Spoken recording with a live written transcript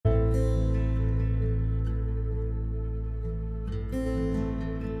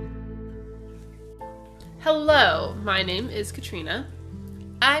Hello, my name is Katrina.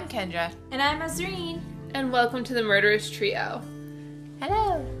 I'm Kendra. And I'm Azreen. And welcome to the Murderous Trio.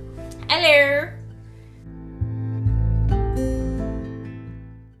 Hello. Hello.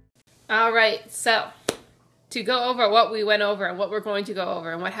 Alright, so, to go over what we went over and what we're going to go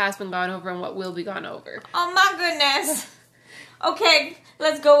over and what has been gone over and what will be gone over. Oh my goodness. Okay,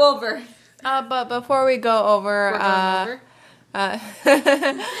 let's go over. But before we go over, We're going over?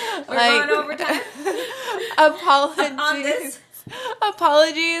 We're going overtime apologies. on this.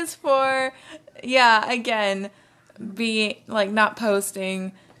 Apologies for, again, not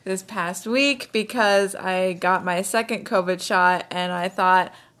posting this past week because I got my second COVID shot and I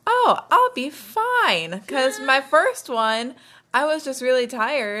thought, oh, I'll be fine. Because my first one, I was just really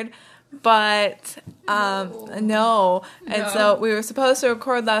tired. But, no. And so we were supposed to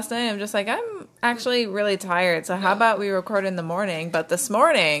record last night. I'm just like, I'm actually really tired. So how about we record in the morning? But this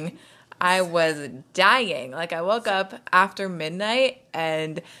morning, I was dying. Like, I woke up after midnight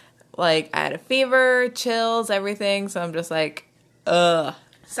and, I had a fever, chills, everything. So I'm just like, ugh.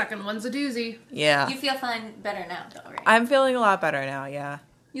 Second one's a doozy. Yeah. You feel fine better now, though, right? I'm feeling a lot better now, yeah.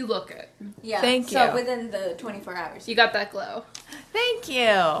 You look it. Yeah. Thank So you. within the 24 hours. You got that glow. Thank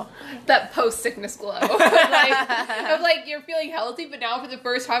you. That post-sickness glow. You're feeling healthy, but now for the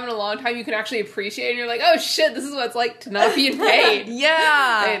first time in a long time, you can actually appreciate it. And you're like, oh shit, this is what it's like to not be in pain.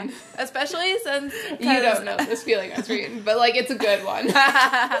 Yeah. And especially since... you don't know this feeling, Azreen, but it's a good one.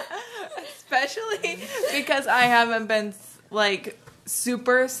 Especially because I haven't been,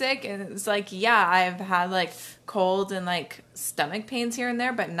 super sick. And it's I've had, cold and, stomach pains here and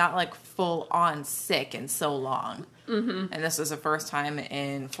there, but not, full-on sick in so long. Mm-hmm. And this was the first time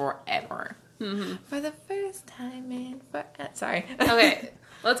in forever. Mm-hmm. For the first time in forever. Sorry. Okay,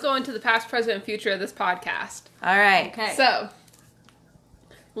 let's go into the past, present, and future of this podcast. All right. Okay. So,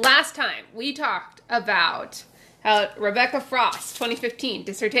 last time we talked about how Rebecca Frost's 2015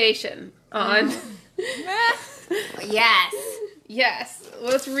 dissertation on... Yes. Yes,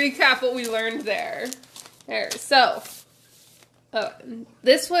 let's recap what we learned there. So,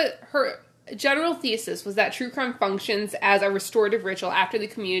 this was her general thesis was that true crime functions as a restorative ritual after the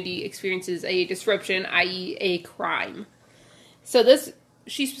community experiences a disruption, i.e. a crime. So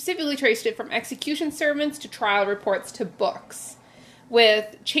she specifically traced it from execution sermons to trial reports to books,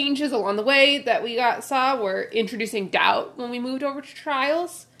 with changes along the way that we saw were introducing doubt when we moved over to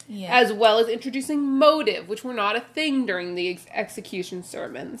trials. Yeah. As well as introducing motive, which were not a thing during the execution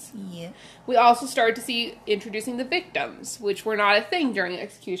sermons. Yeah. We also started to see introducing the victims, which were not a thing during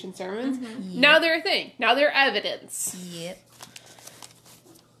execution sermons. Mm-hmm. Yep. Now they're a thing. Now they're evidence. Yep.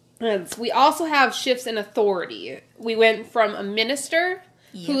 And we also have shifts in authority. We went from a minister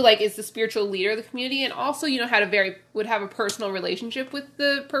who is the spiritual leader of the community, and also would have a personal relationship with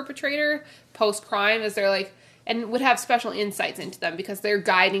the perpetrator post crime, as they're and would have special insights into them because they're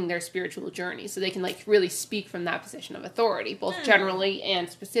guiding their spiritual journey. So they can, really speak from that position of authority, both generally and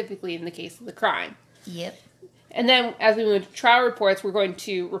specifically in the case of the crime. Yep. And then, as we move to trial reports, we're going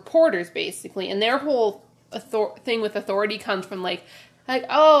to reporters, basically. And their whole thing with authority comes from,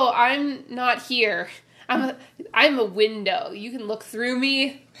 oh, I'm not here. I'm a window. You can look through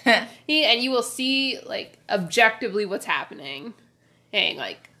me, and you will see, objectively what's happening. And,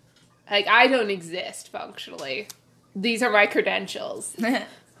 I don't exist, functionally. These are my credentials.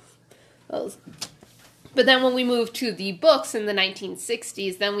 But then when we move to the books in the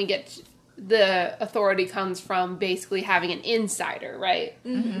 1960s, then we get... the authority comes from basically having an insider, right?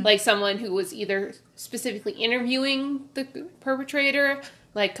 Mm-hmm. Someone who was either specifically interviewing the perpetrator,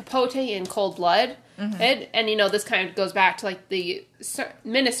 like Capote in Cold Blood. Mm-hmm. And this kind of goes back to, the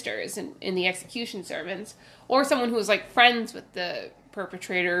ministers in the execution sermons. Or someone who was, friends with the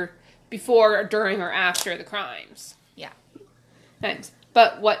perpetrator before, during, or after the crimes. Yeah. Thanks.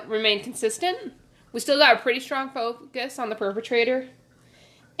 But what remained consistent? We still got a pretty strong focus on the perpetrator.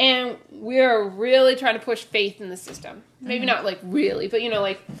 And we're really trying to push faith in the system. Maybe not, really, but,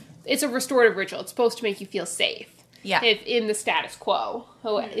 it's a restorative ritual. It's supposed to make you feel safe. Yeah. If in the status quo,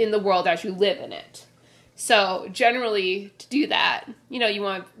 in the world as you live in it. So, generally, to do that, you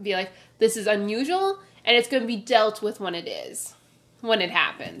want to be this is unusual, and it's going to be dealt with when it is. When it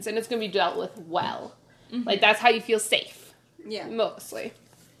happens, and it's going to be dealt with well. Mm-hmm. That's how you feel safe. Yeah. Mostly.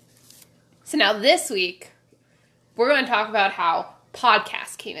 So now this week, we're going to talk about how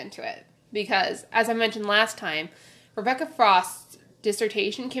podcasts came into it. Because, as I mentioned last time, Rebecca Frost's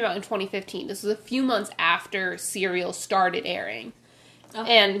dissertation came out in 2015. This was a few months after Serial started airing. Oh,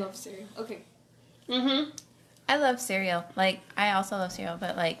 I love Serial. Okay. Mm-hmm. I love cereal. I also love cereal,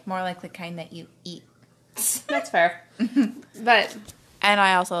 but, more like the kind that you eat. That's fair. And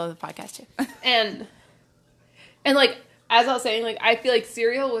I also love the podcast too. And And, like, as I was saying, like, I feel like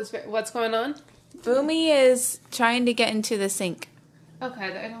Serial was... What's going on? Boomy is trying to get into the sink. Okay,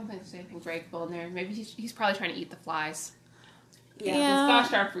 I don't think there's anything breakable in there. Maybe he's probably trying to eat the flies. Yeah. Those gosh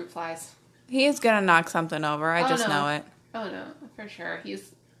darn fruit flies. He is gonna knock something over. I just know it. Oh, no, for sure.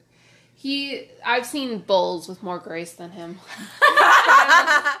 I've seen bulls with more grace than him.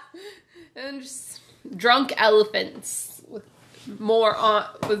 And just drunk elephants with more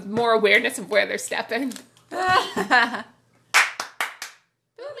awareness of where they're stepping.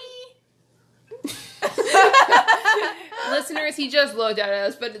 Listeners, he just looked at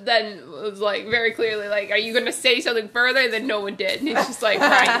us, but then was like very clearly like, "Are you going to say something further?" And then no one did. And he's just like,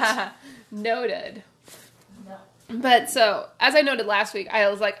 "Right, noted." No. But so, as I noted last week, I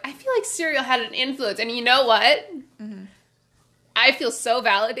was like, I feel like Serial had an influence, and you know what? Mm-hmm. I feel so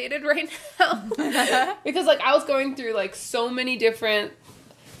validated right now because like I was going through like so many different.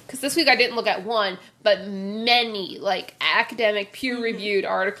 Because this week I didn't look at one, but many like academic peer-reviewed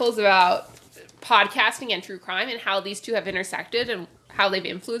articles about podcasting and true crime and how these two have intersected and how they've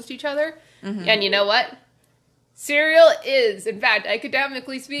influenced each other. Mm-hmm. And you know what? Serial is, in fact,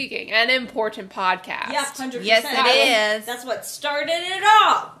 academically speaking, an important podcast. Yeah, 100%. Yes, it is. That's what started it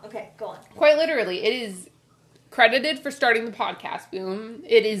all. Okay, go on. Quite literally, it is credited for starting the podcast boom.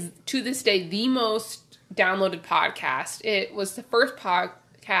 It is, to this day, the most downloaded podcast. It was the first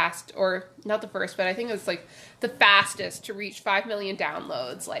podcast, or not the first, but I think it was like the fastest to reach 5 million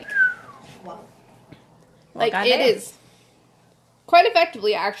downloads. Like, wow. Like, it is quite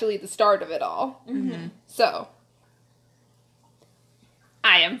effectively actually the start of it all. Mm-hmm. So,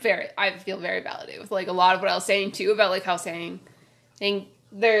 I feel very validated with, like, a lot of what I was saying, too, about, like, how saying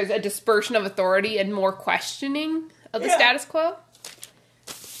there's a dispersion of authority and more questioning of the status quo.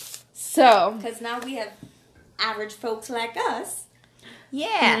 So. Because now we have average folks like us.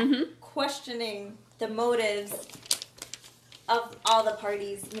 Yeah. Mm-hmm. Questioning the motives of all the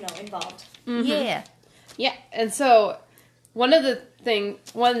parties, involved. Mm-hmm. Yeah. Yeah, and so one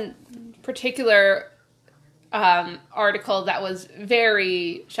particular article that was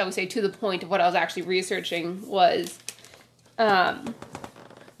very, shall we say, to the point of what I was actually researching was When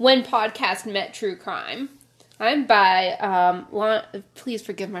Podcast Met True Crime. I'm by, please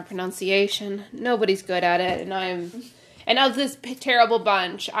forgive my pronunciation, nobody's good at it, and of this terrible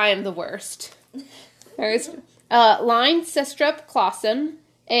bunch, I am the worst. There's Line Sestrup Clausen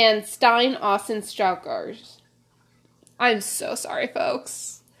and Stein Austin Straugars. I'm so sorry,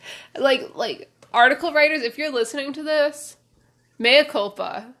 folks. Like article writers, if you're listening to this, mea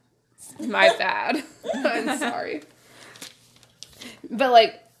culpa. It's my bad. I'm sorry. But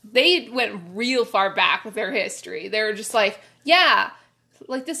like, they went real far back with their history. They were just like, yeah,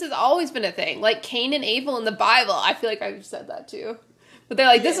 like this has always been a thing. Like Cain and Abel in the Bible. I feel like I've said that too. But they're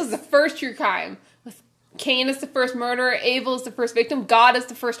like, this is the first true crime. Cain is the first murderer, Abel is the first victim, God is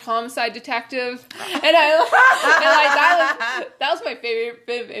the first homicide detective, and that was my favorite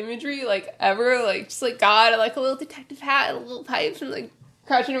bit of imagery, like, ever, like, just, like, God, like, a little detective hat and little pipes, and, like,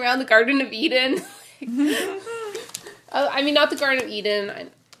 crouching around the Garden of Eden. I mean, not the Garden of Eden,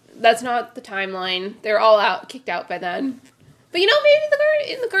 that's not the timeline, they're all kicked out by then, but,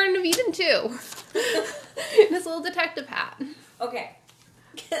 maybe in the Garden of Eden, too, in this little detective hat. Okay.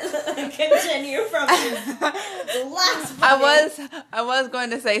 Continue from the last point. I was going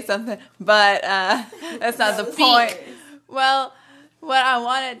to say something, but that's not the point. Well, what I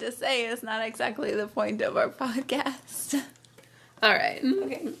wanted to say is not exactly the point of our podcast. All right.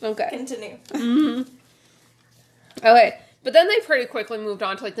 Okay. Continue. Mm-hmm. Okay. But then they pretty quickly moved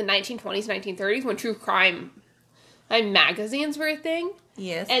on to like the 1920s, 1930s when true crime magazines were a thing.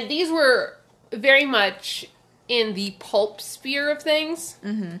 Yes. And these were very much in the pulp sphere of things.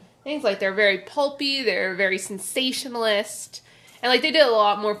 Mm-hmm. Things like they're very pulpy, they're very sensationalist, and like they did a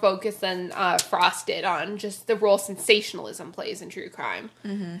lot more focus than Frost did on just the role sensationalism plays in true crime.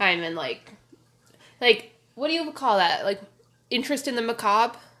 Mm-hmm. I mean, like what do you call that? Like interest in the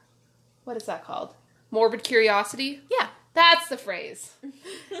macabre? What is that called? Morbid curiosity? Yeah, that's the phrase.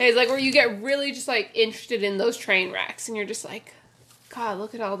 It's like where you get really just like interested in those train wrecks, and you're just like, God,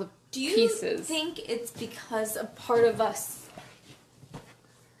 look at all the pieces. Do you think it's because a part of us...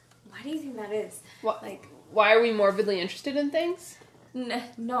 Why do you think that is? What, like, why are we morbidly interested in things?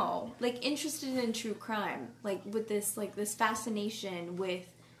 No. Like, interested in true crime. Like, with this fascination with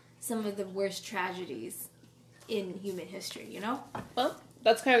some of the worst tragedies in human history, Well,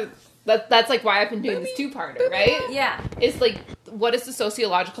 that's kind of... That's like why I've been doing this two-parter, right? Yeah. It's like, what is the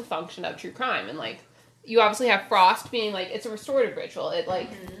sociological function of true crime? And like, you obviously have Frost being like, it's a restorative ritual. It like,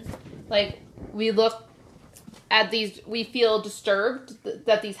 like, we look at these, we feel disturbed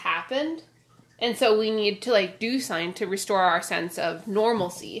that these happened, And so we need to, like, do something to restore our sense of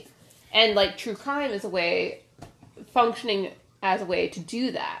normalcy. And, like, true crime is functioning as a way to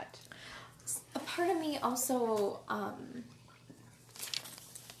do that. A part of me also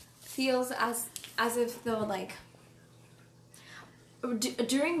feels as if though, like,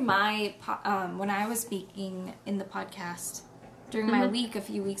 during my when I was speaking in the podcast during my week a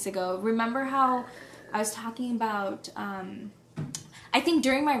few weeks ago, remember how I was talking about I think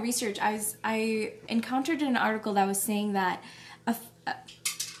during my research I encountered an article that was saying that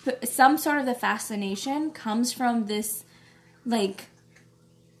some sort of the fascination comes from this, like,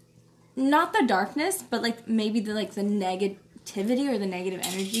 not the darkness, but, like, maybe the negativity or the negative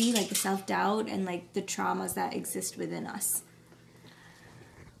energy, like the self-doubt and, like, the traumas that exist within us.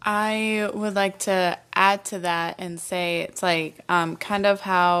 I would like to add to that and say it's like kind of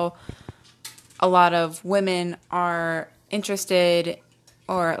how a lot of women are interested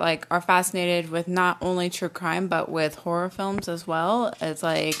or like are fascinated with not only true crime but with horror films as well. It's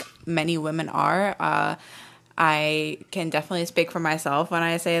like many women are. I can definitely speak for myself when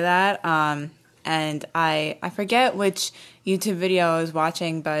I say that. And I forget which YouTube video I was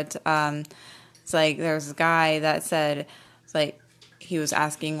watching, but it's like there's a guy that said it's like he was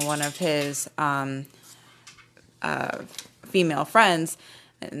asking one of his female friends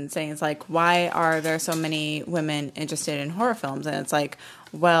and saying it's like, why are there so many women interested in horror films? And it's like,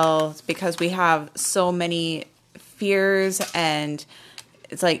 well, it's because we have so many fears, and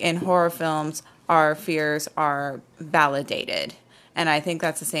it's like in horror films our fears are validated. And I think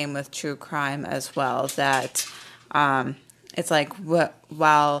that's the same with true crime as well, that it's like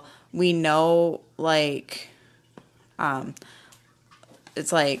while we know, like,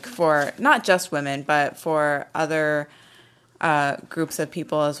 it's like for not just women, but for other groups of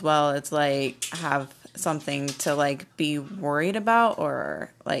people as well, it's like have something to like be worried about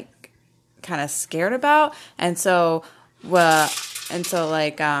or like kind of scared about. And so,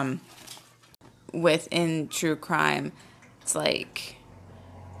 like within true crime, it's like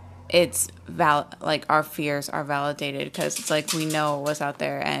like our fears are validated because it's like we know what's out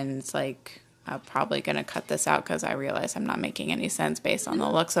there, and it's like I'm probably gonna cut this out because I realize I'm not making any sense based on the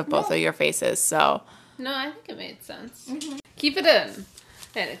looks of both of your faces. So no, I think it made sense. Mm-hmm. Keep it in.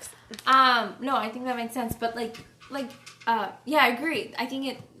 No, I think that makes sense, but yeah, I agree. I think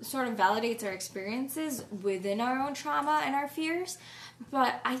it sort of validates our experiences within our own trauma and our fears,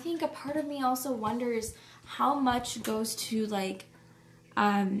 but I think a part of me also wonders how much goes to, like,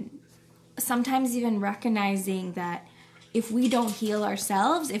 sometimes even recognizing that if we don't heal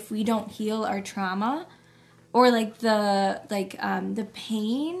ourselves, if we don't heal our trauma, or like the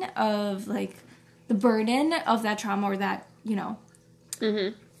pain of, like, the burden of that trauma, or that, you know,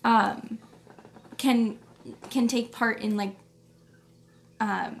 can take part in, like,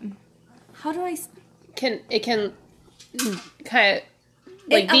 how do I can kind of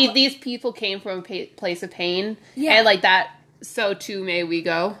like these people came from a place of pain, and like that, so too may we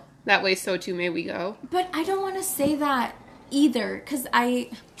go. That way, so too may we go. But I don't want to say that either, because I'm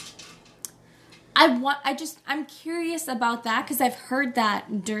curious about that, because I've heard that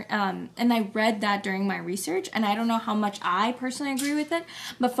and I read that during my research, and I don't know how much I personally agree with it,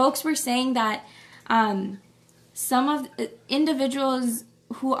 but folks were saying that some of individuals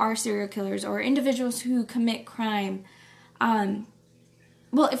who are serial killers or individuals who commit crime,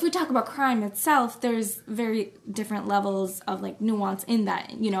 well, if we talk about crime itself, there's very different levels of, like, nuance in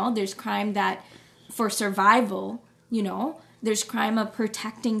that, you know. There's crime that for survival, you know. There's crime of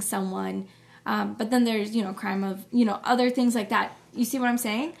protecting someone, but then there's, you know, crime of, you know, other things like that. You see what I'm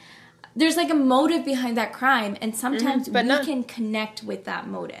saying? There's, like, a motive behind that crime, and sometimes we can connect with that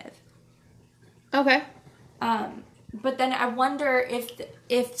motive. Okay. But then I wonder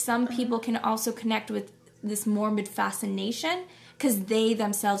if some people can also connect with this morbid fascination because they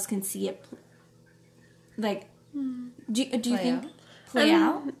themselves can see it, like, do you think play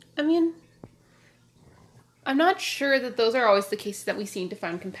out? I mean, I'm not sure that those are always the cases that we seem to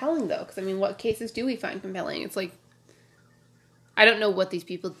find compelling, though. Because, I mean, what cases do we find compelling? It's like, I don't know what these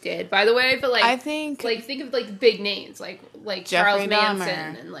people did, by the way, but, like, I think, like, think of, like, big names, like Charles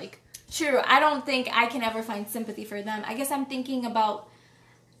Manson and, like... True. I don't think I can ever find sympathy for them. I guess I'm thinking about...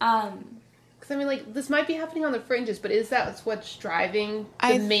 Because, I mean, like, this might be happening on the fringes, but is that what's driving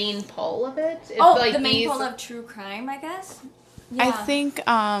the main pull of it? It's like the main pull of true crime, I guess? Yeah. I think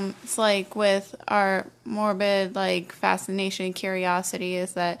it's like with our morbid, like, fascination, curiosity,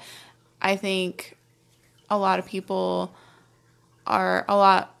 is that I think a lot of people are a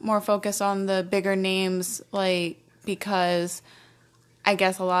lot more focused on the bigger names, like, because I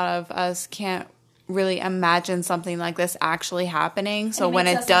guess a lot of us can't really imagine something like this actually happening. So it when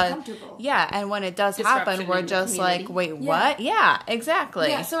makes it us does, uncomfortable. yeah, and when it does happen, Disruption we're in the just like, community. wait, what? Yeah, exactly.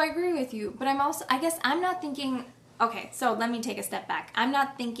 Yeah, so I agree with you, but I guess I'm not thinking, okay, so let me take a step back. I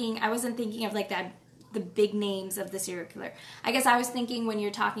wasn't thinking of like that, the big names of the serial killer. I guess I was thinking when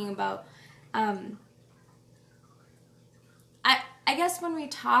you're talking about, I guess when we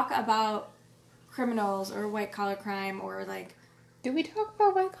talk about criminals or white collar crime or like, Do we talk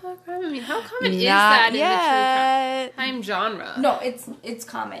about white collar crime? I mean, how common is Not that yet. in the true crime genre? no, it's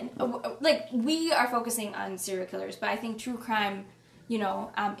common. Like we are focusing on serial killers, but I think true crime,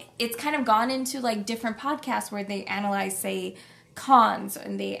 it's kind of gone into like different podcasts where they analyze, say, cons,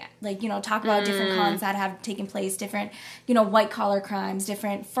 and they talk about different cons that have taken place, different white collar crimes,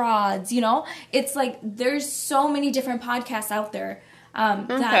 different frauds. It's like there's so many different podcasts out there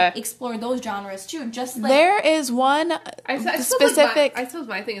that explore those genres too. Just like There is one specific. I suppose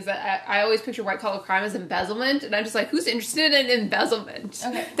my thing is that I always picture white collar crime as embezzlement, and I'm just like, who's interested in embezzlement?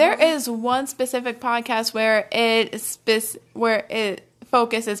 okay, There is one specific podcast where it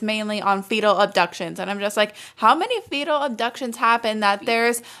focuses mainly on fetal abductions, and I'm just like, how many fetal abductions happen that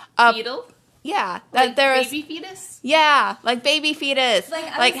there's a Fetal? yeah that Like there's baby fetus? yeah like baby fetus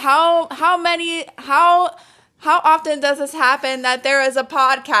Like, how often does this happen that there is a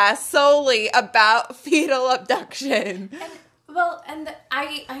podcast solely about fetal abduction? and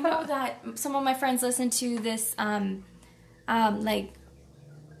I know that some of my friends listen to this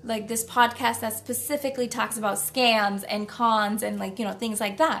like this podcast that specifically talks about scams and cons and things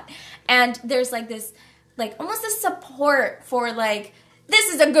like that. And there's like this almost a support for like, this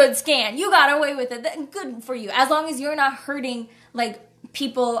is a good scam, you got away with it, good for you, as long as you're not hurting like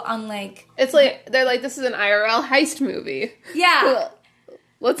people on like, It's like, they're like, this is an IRL heist movie. yeah.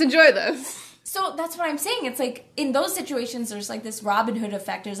 Let's enjoy this. So that's what I'm saying. It's like in those situations, there's like this Robin Hood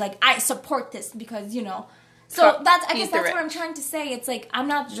effect. There's like, I support this because So I guess that's what I'm trying to say. It's like, I'm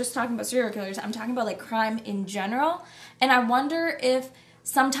not just talking about serial killers. I'm talking about like crime in general. And I wonder if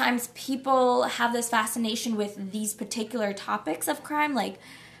sometimes people have this fascination with these particular topics of crime, like,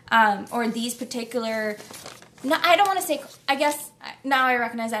 or these particular. No, I don't want to say. I guess now I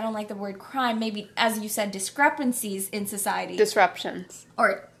recognize I don't like the word crime. Maybe, as you said, discrepancies in society. Disruptions.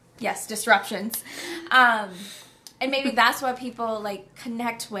 Or yes, disruptions. And maybe that's what people like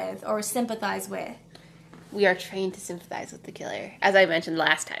connect with or sympathize with. We are trained to sympathize with the killer, as I mentioned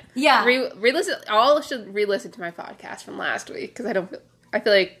last time. Yeah. Re-listen. All should re-listen to my podcast from last week because I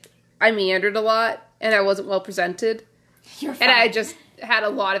feel like I meandered a lot and I wasn't well presented. You're fine. And I just had a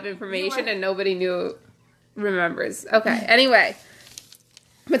lot of information and nobody remembers. Okay. Anyway,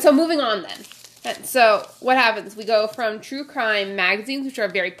 but so moving on then. And so what happens? We go from true crime magazines, which are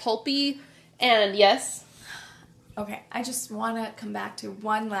very pulpy, and yes. Okay, I just want to come back to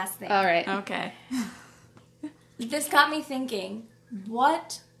one last thing. All right. Okay. This got me thinking,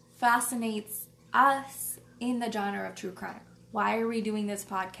 what fascinates us in the genre of true crime? Why are we doing this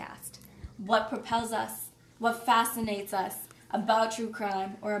podcast? What propels us? What fascinates us about true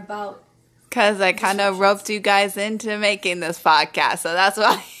crime or about... Because I kind of roped you guys into making this podcast, so that's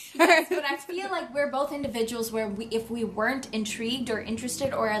why. Yes, but I feel like we're both individuals where if we weren't intrigued or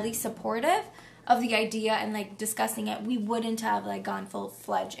interested or at least supportive of the idea and like discussing it, we wouldn't have like gone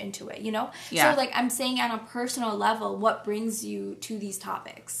full-fledged into it, Yeah. So like I'm saying on a personal level, what brings you to these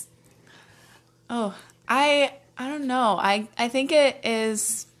topics? Oh, I don't know. I think it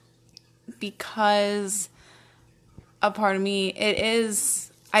is because a part of me, it is...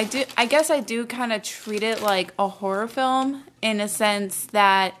 I guess I do kind of treat it like a horror film in a sense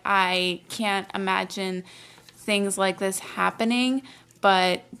that I can't imagine things like this happening,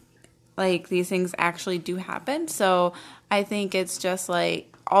 but like these things actually do happen. So I think it's just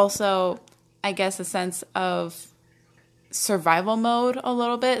like also, I guess, a sense of survival mode a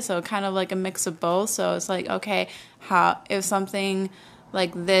little bit. So kind of like a mix of both. So it's like, okay, if something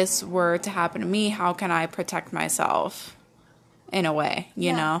like this were to happen to me, how can I protect myself? In a way,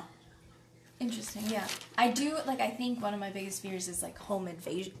 you know? Interesting, yeah. I think one of my biggest fears is like home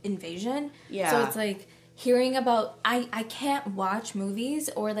invasion. Yeah. So it's like hearing about, I can't watch movies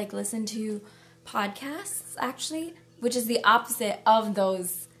or like listen to podcasts actually, which is the opposite of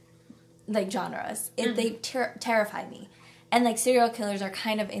those like genres. They terrify me. And like serial killers are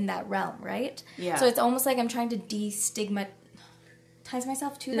kind of in that realm, right? Yeah. So it's almost like I'm trying to destigmatize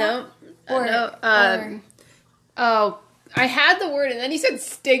myself to that. Oh, I had the word, and then you said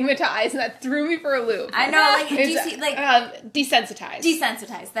stigmatize, and that threw me for a loop. I know, like, desensitize.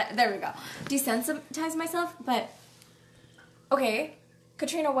 Desensitize. There we go. Desensitize myself, but okay,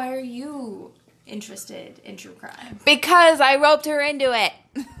 Katrina, why are you interested in true crime? Because I roped her into it.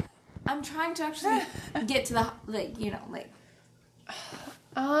 I'm trying to actually get to the,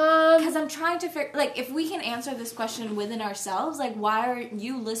 Because I'm trying to figure, if we can answer this question within ourselves, why are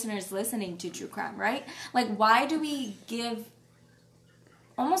you listeners listening to true crime, right? Why do we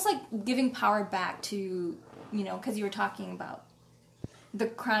almost giving power back to, because you were talking about the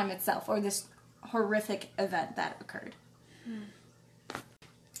crime itself or this horrific event that occurred.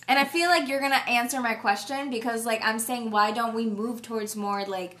 And I feel like you're going to answer my question because, I'm saying why don't we move towards more,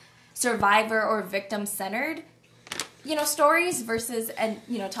 survivor or victim-centered, stories versus,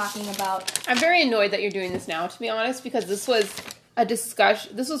 talking about... I'm very annoyed that you're doing this now, to be honest, because this was a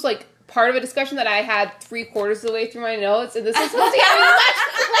discussion... This was, part of a discussion that I had 3/4 of the way through my notes, and this is supposed to be much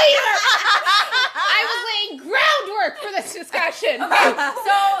later! I was laying groundwork for this discussion! Okay,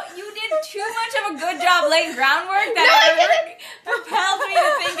 so you did too much of a good job laying groundwork that propelled me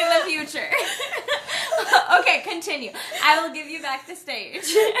to think in the future. Okay, continue. I will give you back the stage.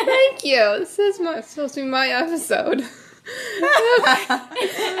 Thank you. This is supposed to be my episode.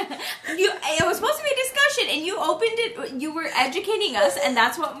 It was supposed to be a discussion, and you opened it. You were educating us, and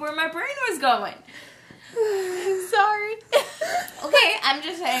that's where my brain was going. Sorry. Okay, I'm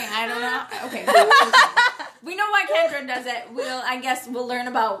just saying. I don't know. Okay, we know why Kendra does it. I guess we'll learn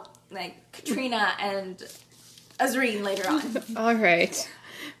about Katrina and Azreen later on. All right,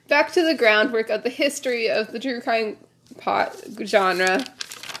 back to the groundwork of the history of the true crime genre.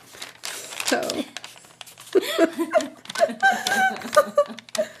 So.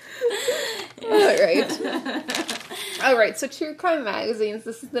 All right, so true crime magazines,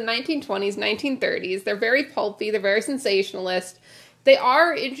 this is the 1920s, 1930s. They're very pulpy, they're very sensationalist. They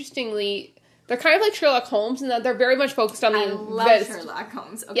are, interestingly, they're kind of like Sherlock Holmes in that they're very much focused on the... I love Sherlock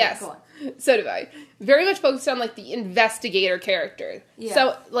Holmes. Okay, yes, go on. So do I. Very much focused on, the investigator character. Yeah.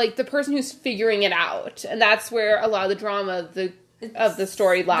 So, the person who's figuring it out. And that's where a lot of the drama of the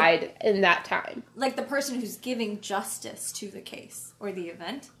story lied in that time. The person who's giving justice to the case or the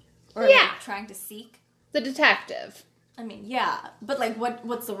event, or trying to seek the detective. I mean, yeah, but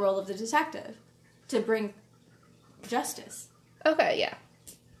what's the role of the detective? To bring justice. Okay, yeah.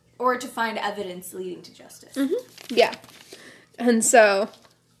 Or to find evidence leading to justice. Mm-hmm. Yeah, and so,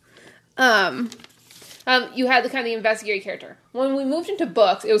 you had the investigator character. When we moved into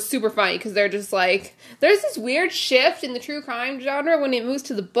books, it was super funny because they're just there's this weird shift in the true crime genre when it moves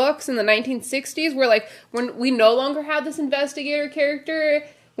to the books in the 1960s where when we no longer have this investigator character,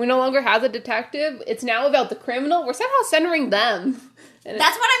 we no longer have the detective, it's now about the criminal. We're somehow centering them. And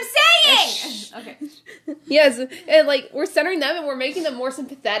that's what I'm saying! Okay. Yes, and we're centering them and we're making them more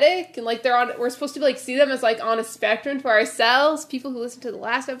sympathetic and we're supposed to see them as on a spectrum for ourselves. People who listened to the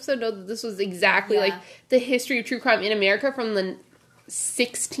last episode know that this was exactly the history of true crime in America from the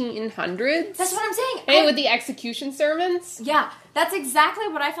 1600s. That's what I'm saying. And with the execution sermons. Yeah, that's exactly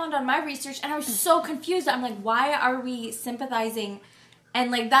what I found on my research, and I was so confused. I'm why are we sympathizing?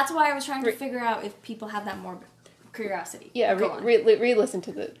 And that's why I was trying to figure out if people have that more curiosity. Yeah, re-listen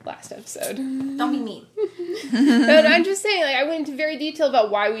to the last episode. Don't be mean. No, I'm just saying, I went into very detail about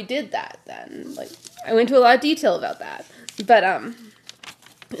why we did that then. I went into a lot of detail about that. But,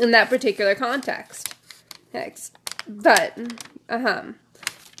 in that particular context. Next. But,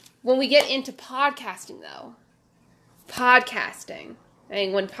 when we get into podcasting, though.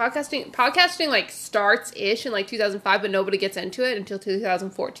 When podcasting starts-ish in 2005, but nobody gets into it until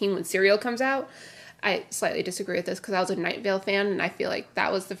 2014 when Serial comes out. I slightly disagree with this because I was a Night Vale fan, and I feel like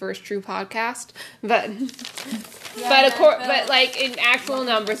that was the first true podcast. But, in actual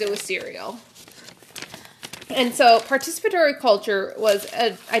numbers, it was Serial. And so, participatory culture was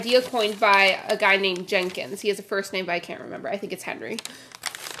an idea coined by a guy named Jenkins. He has a first name, but I can't remember. I think it's Henry.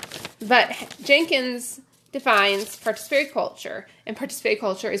 But Jenkins defines participatory culture, and participatory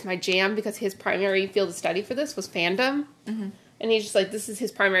culture is my jam because his primary field of study for this was fandom. Mm-hmm. And he's just this is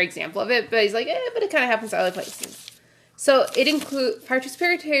his primary example of it, but he's but it kind of happens to other places. So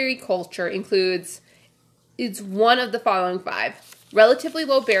participatory culture includes, it's one of the following 5. Relatively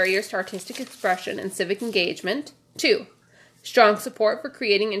low barriers to artistic expression and civic engagement. 2. Strong support for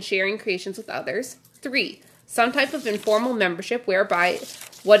creating and sharing creations with others. 3. Some type of informal membership whereby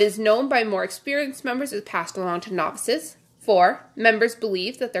what is known by more experienced members is passed along to novices. 4. Members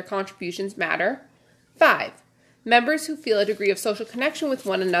believe that their contributions matter. 5. Members who feel a degree of social connection with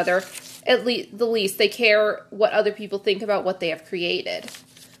one another, at the least they care what other people think about what they have created.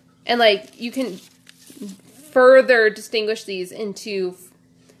 And you can further distinguish these into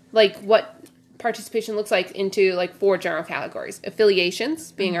what participation looks like into 4 general categories.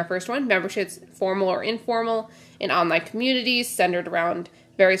 Affiliations being our first one, memberships formal or informal in online communities centered around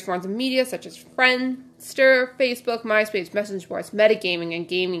various forms of media such as Friendster, Facebook, MySpace, message boards, metagaming, and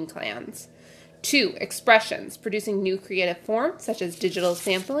gaming clans. 2. Expressions, producing new creative forms such as digital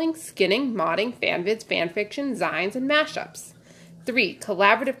sampling, skinning, modding, fanvids, fanfiction, zines, and mashups. 3.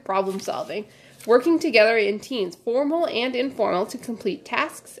 Collaborative problem solving, working together in teams, formal and informal, to complete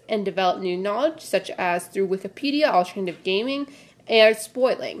tasks and develop new knowledge such as through Wikipedia, alternative gaming, and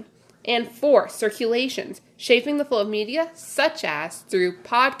spoiling. And 4. Circulations, shaping the flow of media such as through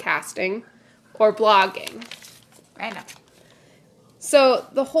podcasting or blogging. Right now. So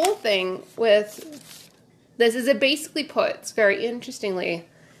the whole thing with this is it basically puts, very interestingly,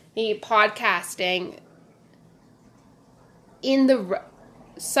 the podcasting in the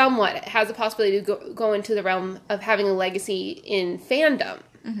somewhat it has a possibility to go into the realm of having a legacy in fandom,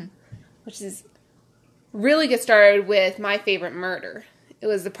 which is really get started with My Favorite Murder. It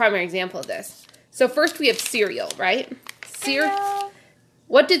was the primary example of this. So first we have Serial, right?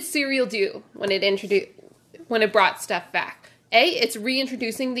 What did Serial do when it brought stuff back? It's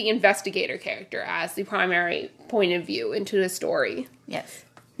reintroducing the investigator character as the primary point of view into the story. Yes.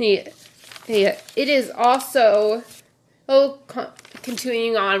 It is also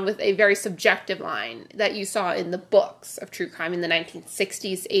continuing on with a very subjective line that you saw in the books of true crime in the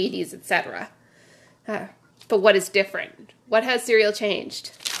 1960s, 80s, etc. But what is different? What has Serial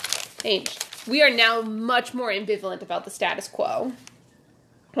changed? We are now much more ambivalent about the status quo.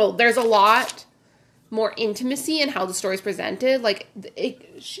 Well, there's a lot more intimacy in how the story is presented.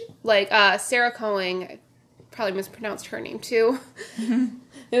 Sarah Cohen, I probably mispronounced her name too,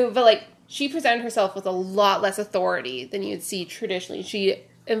 but she presented herself with a lot less authority than you'd see traditionally. She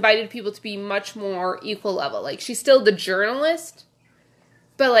invited people to be much more equal level. She's still the journalist,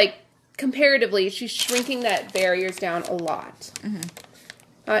 but comparatively, she's shrinking that barriers down a lot.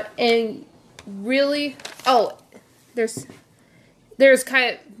 And really, there's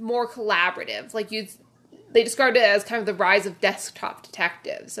kind of more collaborative. They described it as kind of the rise of desktop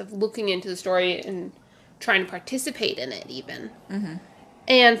detectives, of looking into the story and trying to participate in it even.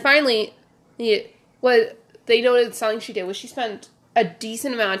 And finally, what they noted something she did was she spent a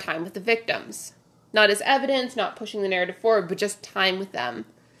decent amount of time with the victims. Not as evidence, not pushing the narrative forward, but just time with them.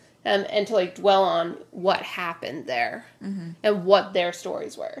 And to dwell on what happened there and what their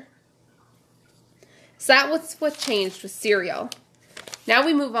stories were. So that was what changed with Serial. Now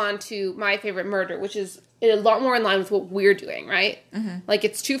we move on to My Favorite Murder, which is a lot more in line with what we're doing, right?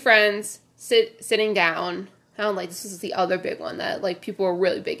 It's two friends sitting down. This is the other big one that people are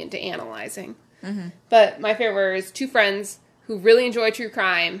really big into analyzing. But My Favorite is two friends who really enjoy true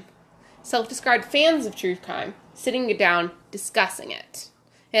crime, self-described fans of true crime, sitting down, discussing it.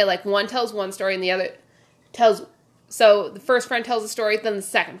 One tells one story and the other tells... So the first friend tells a story, then the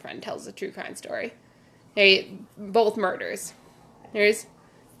second friend tells a true crime story. Both murders.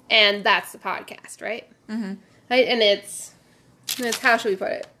 And that's the podcast, right? Right? And it's how should we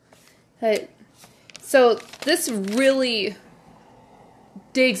put it? Right? So this really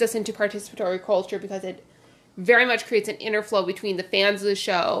digs us into participatory culture because it very much creates an interflow between the fans of the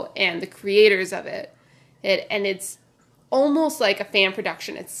show and the creators of it. And it's almost like a fan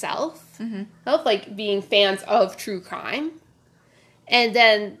production itself, of being fans of true crime. And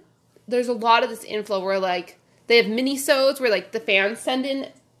then there's a lot of this inflow where they have mini-sodes where the fans send in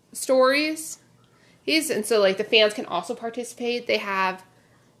stories. And so the fans can also participate. They have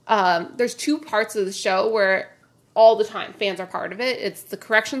there's two parts of the show where all the time fans are part of it. It's the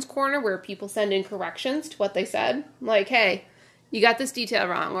corrections corner where people send in corrections to what they said. Hey, you got this detail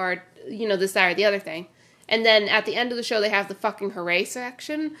wrong, or this, that, or the other thing. And then at the end of the show, they have the fucking hooray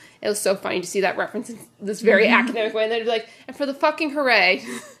section. It was so funny to see that reference in this very academic way. And they're and for the fucking hooray.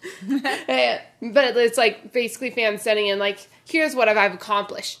 But it's basically fans sending in here's what I've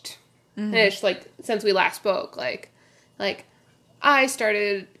accomplished. Ish, since we last spoke. I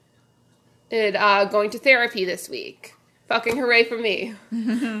started going to therapy this week. Fucking hooray for me.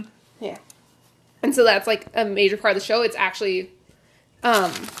 Yeah. And so that's a major part of the show. It's actually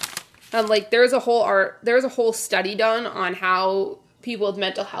there's a whole study done on how people with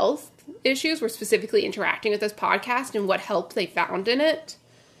mental health issues were specifically interacting with this podcast and what help they found in it.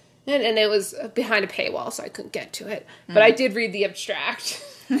 And it was behind a paywall, so I couldn't get to it. But I did read the abstract.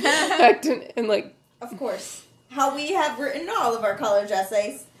 Of course. How we have written all of our college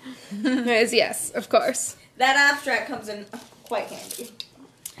essays. Yes, of course. That abstract comes in quite handy.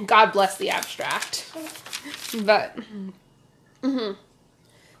 God bless the abstract. But,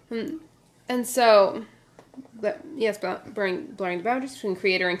 and so, yes, blurring the boundaries between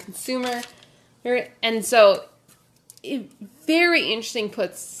creator and consumer. And so, it very interesting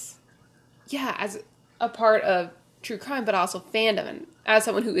puts, as a part of true crime, but also fandom. And as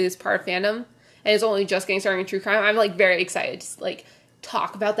someone who is part of fandom and is only just getting started in true crime, I'm like very excited to like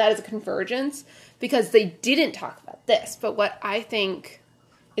talk about that as a convergence, because they didn't talk about this. But what I think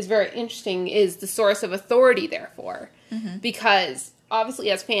is very interesting is the source of authority, therefore, because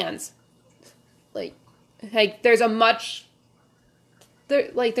obviously as fans, like there's a much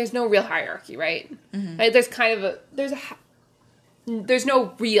there's no real hierarchy, right? Like there's kind of there's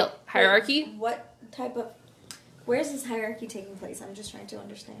no real hierarchy. What type of... Where's this hierarchy taking place? I'm just trying to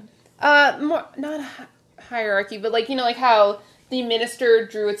understand. More not a hierarchy, but like, you know, like how the minister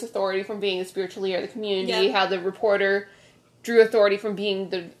drew its authority from being the spiritual leader of the community, how the reporter drew authority from being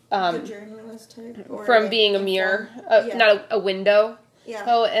the journalist type, or from being a mirror, not a window. Yeah.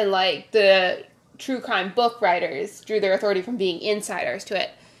 Oh, and like the true crime book writers drew their authority from being insiders to it.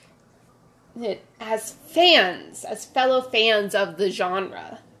 As fans, as fellow fans of the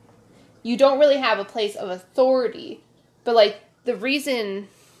genre, you don't really have a place of authority, but like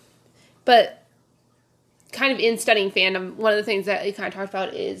but kind of in studying fandom, one of the things that we kind of talked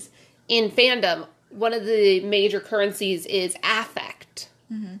about is in fandom, one of the major currencies is affect,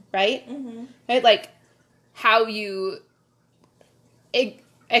 right? Right? Like how you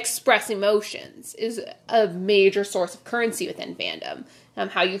express emotions is a major source of currency within fandom.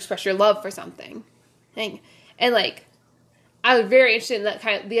 How you express your love for something. And like, I was very interested in that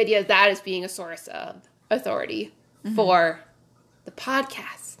kind of, the idea of that as being a source of authority for the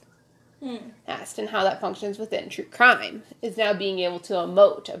podcast. Asked, and how that functions within true crime is now being able to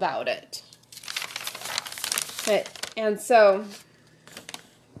emote about it. Right. And so,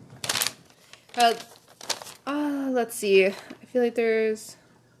 let's see. I feel like there's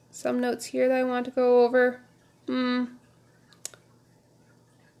some notes here that I want to go over.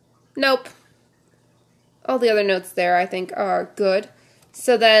 Nope. All the other notes there, I think, are good.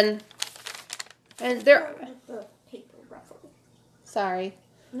 So then, and there... The paper ruffle. Sorry.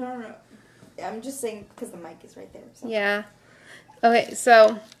 No. I'm just saying because the mic is right there. So. Yeah. Okay,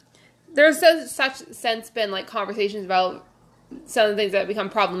 so there's such sense been like conversations about some of the things that become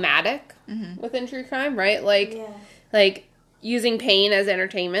problematic within true crime, right? Like using pain as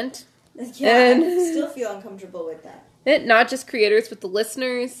entertainment. Yeah, and I still feel uncomfortable with that. Not just creators, but the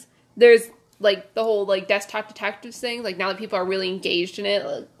listeners. There's like the whole like desktop detectives thing. Like now that people are really engaged in it,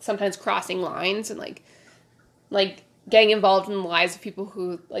 like, sometimes crossing lines and like getting involved in the lives of people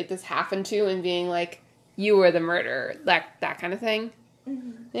who like this happened to and being like, you were the murderer, that kind of thing.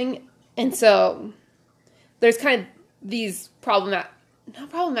 And so there's kind of these problematic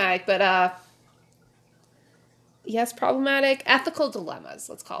ethical dilemmas,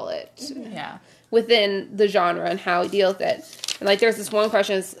 let's call it. Yeah. Within the genre and how we deal with it. And like there's this one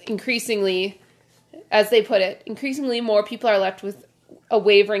question is increasingly, as they put it, increasingly more people are left with a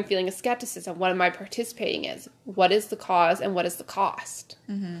wavering feeling of skepticism. What am I participating in? What is the cause and what is the cost?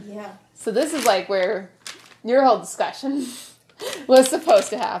 Yeah. So this is like where your whole discussion was supposed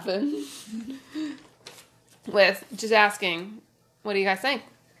to happen. With just asking, what do you guys think?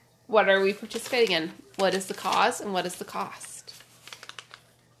 What are we participating in? What is the cause and what is the cost?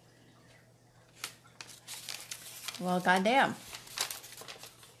 Well, goddamn.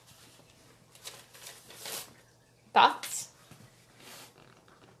 Thoughts?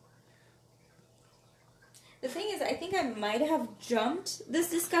 The thing is, I think I might have jumped this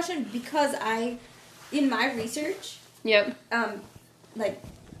discussion because in my research, Yep. like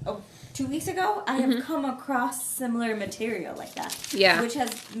 2 weeks ago, I have come across similar material like that. Yeah. Which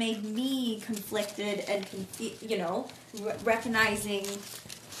has made me conflicted and, recognizing,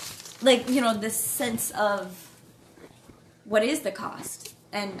 this sense of what is the cost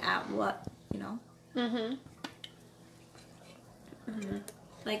and at what,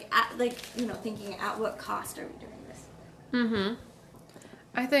 thinking at what cost are we doing this?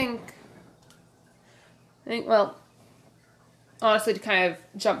 I think, well, honestly, to kind of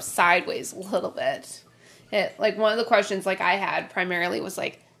jump sideways a little bit, one of the questions I had primarily was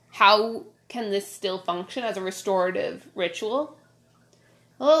how can this still function as a restorative ritual?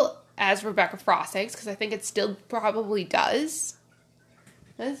 Well, as Rebecca Frost thinks, because I think it still probably does.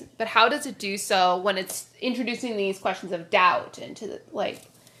 But how does it do so when it's introducing these questions of doubt into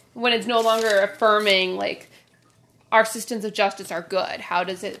when it's no longer affirming our systems of justice are good? How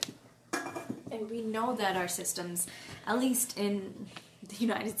does it? And we know that our systems, at least in the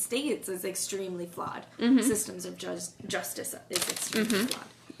United States, is extremely flawed. Systems of justice is extremely flawed.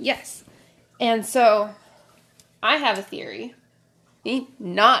 Yes. And so I have a theory,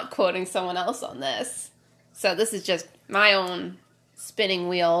 not quoting someone else on this. So this is just my own spinning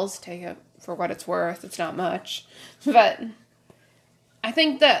wheels. Take it for what it's worth. It's not much. But I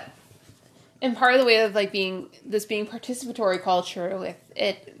think that And part of the way of, like, being participatory culture, with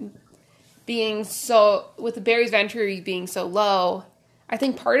it being so, with the barriers of entry being so low, I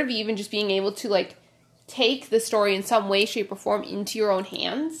think part of even just being able to, like, take the story in some way, shape, or form into your own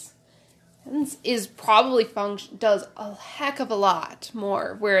hands is probably does a heck of a lot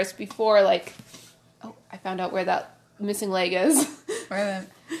more. Whereas before, like, oh, I found out where that missing leg is.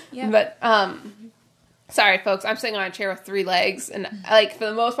 Yeah. But, sorry, folks, I'm sitting on a chair with 3 legs, and, like, for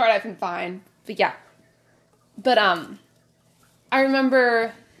the most part, I've been fine. But, yeah. But, I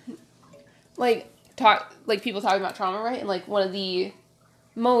remember, like, people talking about trauma, right? And, like, one of the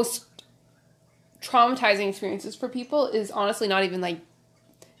most traumatizing experiences for people is honestly not even, like,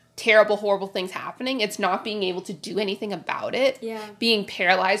 terrible, horrible things happening. It's not being able to do anything about it. Yeah. Being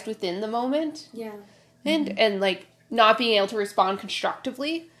paralyzed within the moment. Yeah. And, like, not being able to respond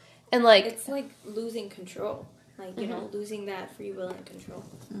constructively. And, like... It's like losing control. Like, you know, losing that free will and control.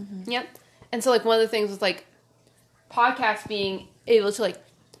 Yep. And so, like, one of the things with, like, podcasts being able to, like,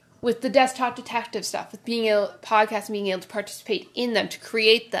 with the desktop detective stuff, with podcasts being able to participate in them, to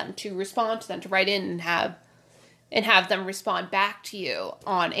create them, to respond to them, to write in and have them respond back to you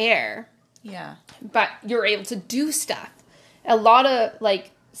on air. Yeah. But you're able to do stuff. A lot of,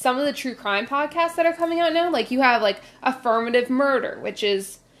 like, some of the true crime podcasts that are coming out now, like, you have, like, Affirmative Murder, which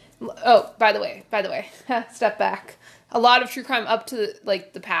is... Oh, by the way, step back. A lot of true crime up to,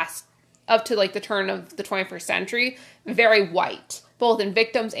 like, the turn of the 21st century, very white, both in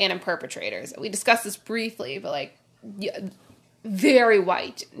victims and in perpetrators. We discussed this briefly, but, like, yeah, very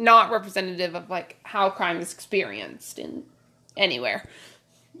white, not representative of, like, how crime is experienced in anywhere.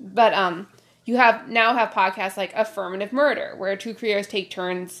 But, you now have podcasts like Affirmative Murder, where 2 creators take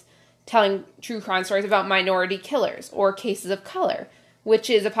turns telling true crime stories about minority killers or cases of color,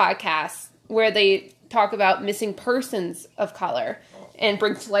 which is a podcast where they talk about missing persons of color and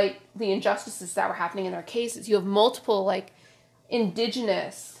bring to light the injustices that were happening in their cases. You have multiple, like,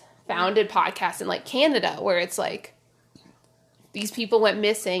 Indigenous founded podcasts in, like, Canada, where it's like, these people went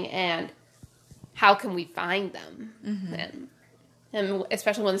missing and how can we find them? And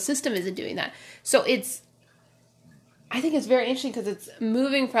especially when the system isn't doing that. So I think it's very interesting because it's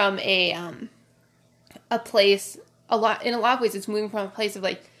moving from a place, in a lot of ways, it's moving from a place of,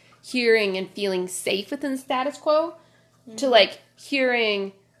 like, hearing and feeling safe within the status quo to, like,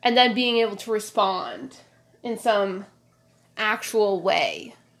 hearing and then being able to respond in some actual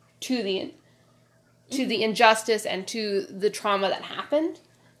way to the injustice and to the trauma that happened,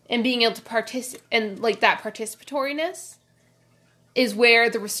 and being able to participate, and, like, that participatoriness is where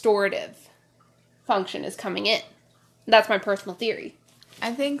the restorative function is coming in. That's my personal theory.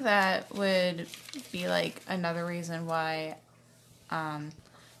 I think that would be, like, another reason why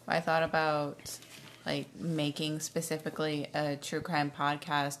I thought about, like, making specifically a true crime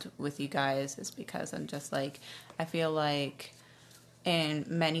podcast with you guys, is because I'm just, like, I feel like in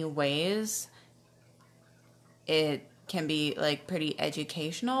many ways it can be, like, pretty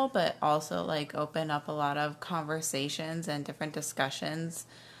educational, but also, like, open up a lot of conversations and different discussions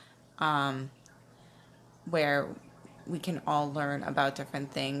where we can all learn about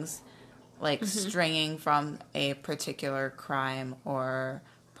different things, like stringing from a particular crime or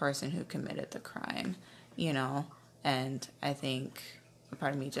person who committed the crime, you know. And I think a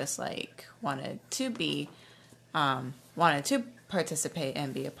part of me just, like, wanted to participate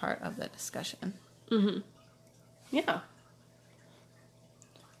and be a part of the discussion. Yeah.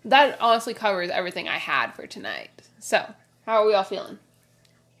 That honestly covers everything I had for tonight. So, how are we all feeling?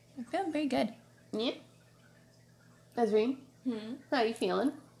 I'm feeling pretty good. Yeah. Ezreen? How are you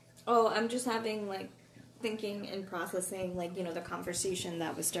feeling? Oh, I'm just having, like, thinking and processing, like, you know, the conversation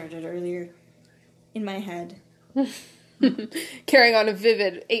that was started earlier in my head. Carrying on a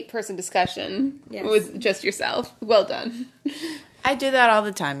vivid 8-person discussion with just yourself. Well done. I do that all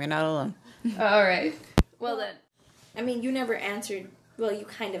the time. You're not alone. All right. Well, then. I mean, you never answered. Well, you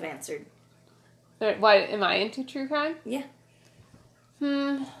kind of answered. Why am I into true crime? Yeah.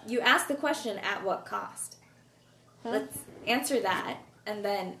 You asked the question, at what cost? Let's answer that, and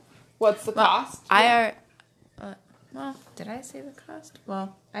then... What's the cost? Well, did I say the cost?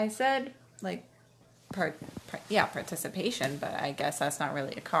 Well, I said, like, participation, but I guess that's not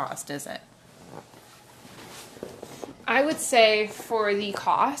really a cost, is it? I would say for the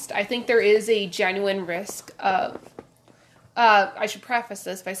cost, I think there is a genuine risk of... I should preface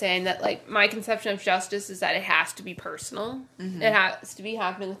this by saying that, like, my conception of justice is that it has to be personal. It has to be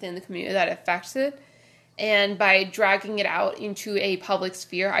happening within the community that affects it. And by dragging it out into a public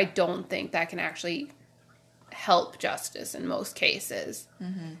sphere, I don't think that can actually help justice in most cases.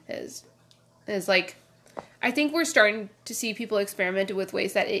 Is like, I think we're starting to see people experiment with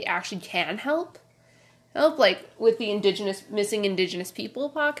ways that it actually can help. Like with the Missing Indigenous People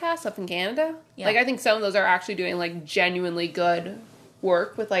podcast up in Canada. Yeah. Like, I think some of those are actually doing, like, genuinely good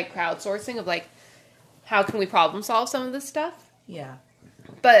work with, like, crowdsourcing of, like, how can we problem solve some of this stuff? Yeah.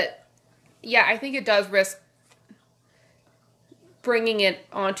 But, yeah, I think it does risk bringing it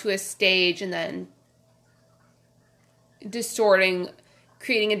onto a stage and then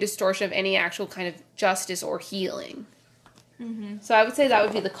creating a distortion of any actual kind of justice or healing. Mm-hmm. So I would say that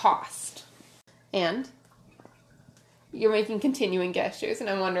would be the cost. And you're making continuing gestures, and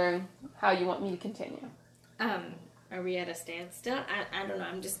I'm wondering how you want me to continue. Are we at a standstill? I don't know.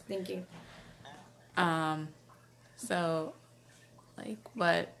 I'm just thinking. So, like,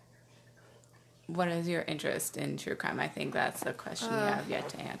 what is your interest in true crime? I think that's the question you have yet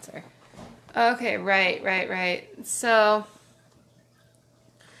to answer. Okay, right. So,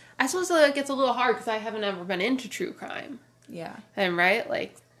 I suppose it gets a little hard because I haven't ever been into true crime. Yeah. And, right?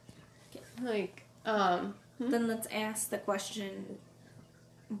 Then let's ask the question,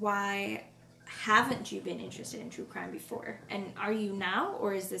 why haven't you been interested in true crime before? And are you now,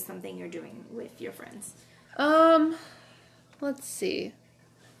 or is this something you're doing with your friends? Let's see.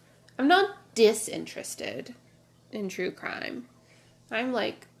 I'm not disinterested in true crime.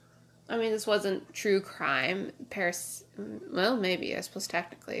 This wasn't true crime. Well, maybe, I suppose,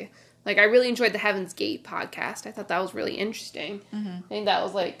 technically. Like, I really enjoyed the Heaven's Gate podcast. I thought that was really interesting. Mm-hmm. I think that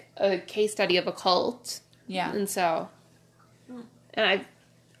was, like, a case study of a cult. Yeah. And so, and I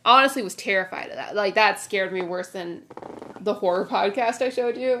honestly was terrified of that. Like, that scared me worse than the horror podcast I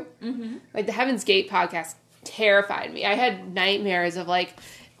showed you. Mm-hmm. Like, the Heaven's Gate podcast terrified me. I had nightmares of, like,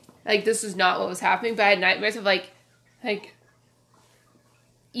 this is not what was happening, but I had nightmares of, like,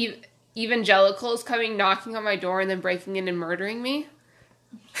 evangelicals coming, knocking on my door, and then breaking in and murdering me.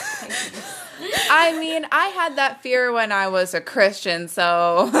 I mean, I had that fear when I was a Christian,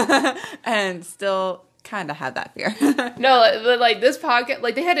 so, and still kind of had that fear. No, but, like, this podcast,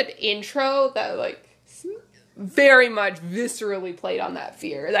 like, they had an intro that, like, very much viscerally played on that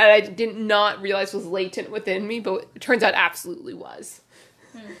fear that I did not realize was latent within me, but it turns out absolutely was.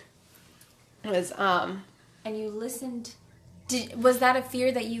 It was, And you listened, was that a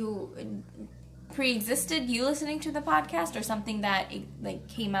fear that you pre-existed, you listening to the podcast, or something that, like,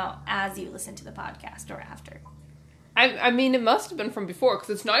 came out as you listened to the podcast or after? I mean, it must have been from before, because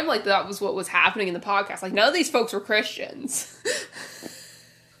it's not even like that was what was happening in the podcast. Like, none of these folks were Christians.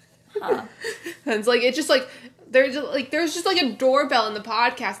 Huh. And it's like, it's just like, there's just like a doorbell in the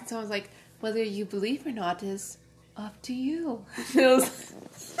podcast, and someone's like, whether you believe or not is up to you.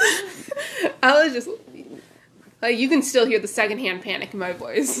 I was just, like, you can still hear the secondhand panic in my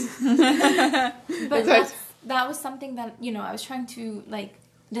voice. But that was something that, I was trying to, like,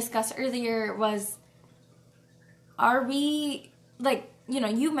 discuss earlier was, are we, like,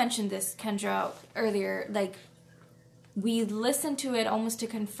 you mentioned this, Kendra, earlier, like, we listen to it almost to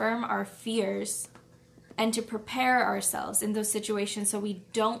confirm our fears and to prepare ourselves in those situations so we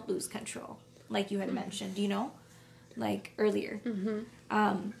don't lose control, like you had mentioned, like, earlier.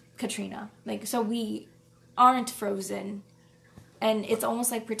 Mm-hmm. Katrina. Like, so we aren't frozen, and it's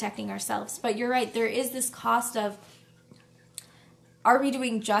almost like protecting ourselves. But you're right, there is this cost of, are we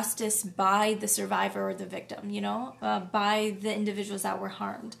doing justice by the survivor or the victim, by the individuals that were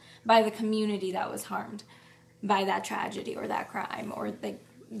harmed, by the community that was harmed by that tragedy or that crime, or that,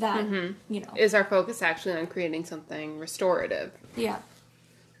 mm-hmm. Is our focus actually on creating something restorative? Yeah.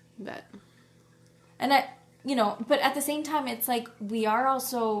 But at the same time, it's like, we are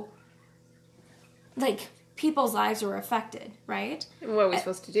also, like, people's lives were affected, right? What are we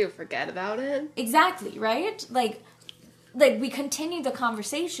supposed to do? Forget about it? Exactly, right? Like we continue the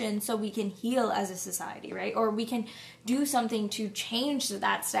conversation so we can heal as a society, right? Or we can do something to change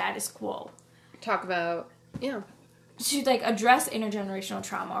that status quo. Talk about, to, like, address intergenerational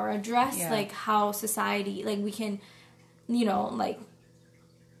trauma, or address, like, how society, like, we can, like,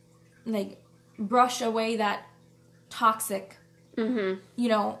 brush away that toxic, mm-hmm.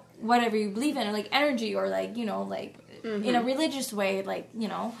 Whatever you believe in, or, like, energy, or, like, mm-hmm. in a religious way, like,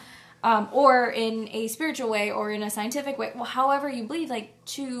 or in a spiritual way, or in a scientific way, well, however you believe, like,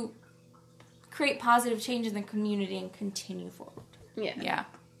 to create positive change in the community and continue forward. Yeah.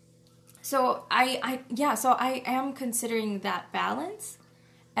 So I am considering that balance,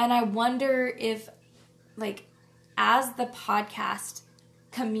 and I wonder if, like, as the podcast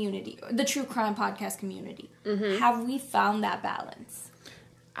community, the true crime podcast community, mm-hmm. have we found that balance?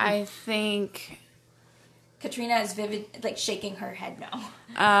 I think Katrina is shaking her head no.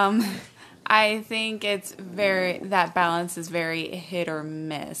 I think that balance is very hit or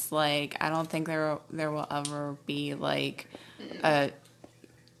miss. Like, I don't think there will ever be like a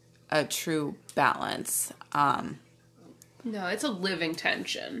true balance. No, it's a living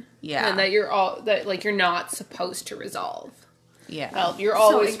tension. Yeah. And that you're not supposed to resolve. Yeah. Well, you're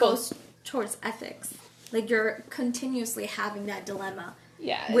always so it goes towards ethics. Like, you're continuously having that dilemma.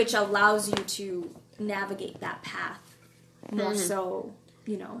 Yeah. Which allows you to navigate that path more so,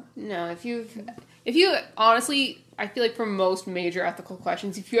 No, if you honestly, I feel like for most major ethical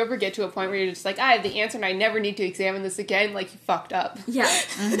questions, if you ever get to a point where you're just like, I have the answer and I never need to examine this again, like, you fucked up. Yeah.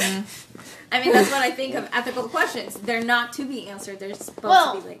 I mean, that's what I think of ethical questions. They're not to be answered. They're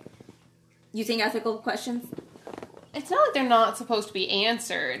supposed to be like... You think ethical questions... It's not like they're not supposed to be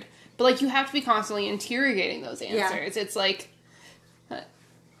answered, but, like, you have to be constantly interrogating those answers. Yeah. It's like...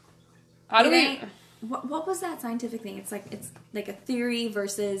 How do we... What was that scientific thing? It's like a theory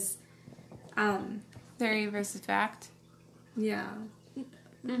versus... Theory versus fact? Yeah.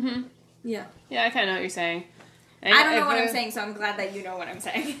 Mm-hmm. Yeah. Yeah, I kind of know what you're saying. I don't know what I'm saying, so I'm glad that you know what I'm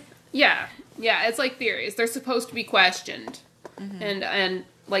saying. Yeah. Yeah, it's like theories. They're supposed to be questioned and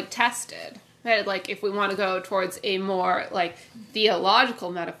like, tested. And, like, if we want to go towards a more, like,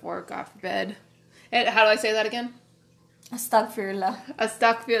 theological metaphor, God forbid. And how do I say that again? Astaghfirullah.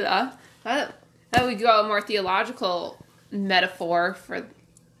 That would go a more theological metaphor for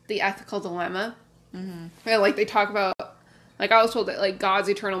the ethical dilemma. Mm-hmm. And, like, they talk about, like, I was told that, like, God's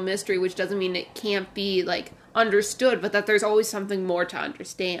eternal mystery, which doesn't mean it can't be, like, understood, but that there's always something more to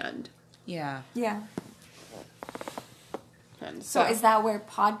understand. Yeah. Yeah. And so is that where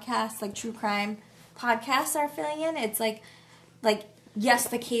podcasts, like true crime podcasts, are filling in? It's like, yes,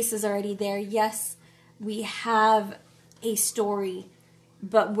 the case is already there. Yes, we have a story,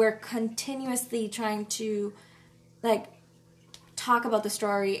 but we're continuously trying to, like, talk about the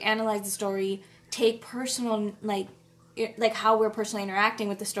story, analyze the story, take personal, like how we're personally interacting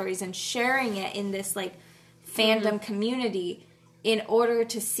with the stories and sharing it in this, like, fandom community in order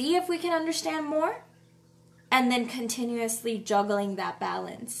to see if we can understand more, and then continuously juggling that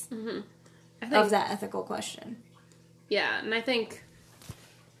balance of that ethical question. Yeah, and I think,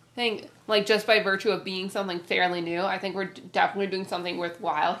 like, just by virtue of being something fairly new, I think we're definitely doing something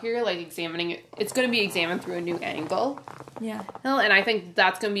worthwhile here, like, examining it. It's going to be examined through a new angle. Yeah. And I think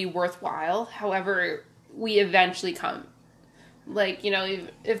that's going to be worthwhile. However, we eventually come, like,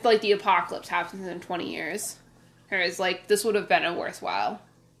 if like, the apocalypse happens in 20 years, whereas, like, this would have been a worthwhile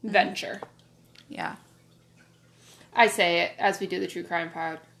venture. Yeah. I say it as we do the true crime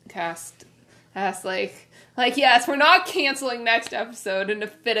podcast. As like, yes, we're not canceling next episode in a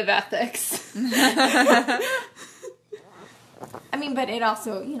fit of ethics. I mean, but it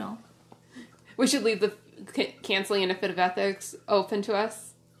also, We should leave the canceling in a fit of ethics open to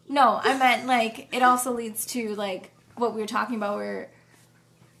us. No, I meant, like, it also leads to, like, what we were talking about where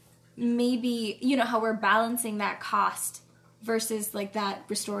maybe, how we're balancing that cost versus, like, that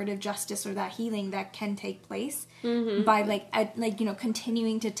restorative justice or that healing that can take place by,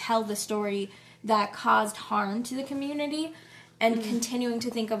 continuing to tell the story that caused harm to the community and continuing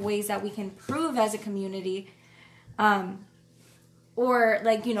to think of ways that we can prove as a community, or,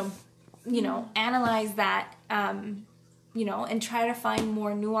 like, analyze that, and try to find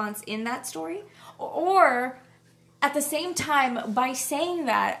more nuance in that story. Or, at the same time, by saying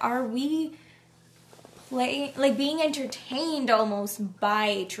that, are we being entertained almost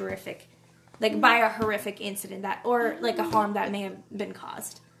by a by a horrific incident or like a harm that may have been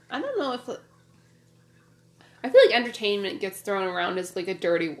caused? I don't know if I feel like entertainment gets thrown around as, like, a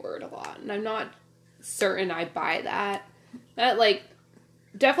dirty word a lot, and I'm not certain I buy that. That, like,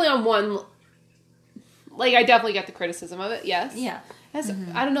 definitely on one, like, I definitely get the criticism of it, yes. Yeah.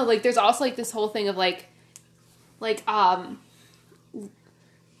 I don't know, like, there's also, like, this whole thing of, like,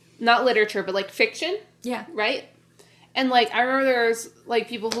 not literature, but, like, fiction. Yeah. Right? And, like, I remember there's, like,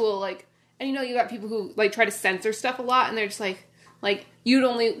 people who will, like, and, you got people who, like, try to censor stuff a lot, and they're just, like, you'd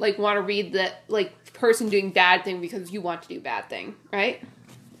only, like, want to read the, like, person doing bad thing because you want to do bad thing, right?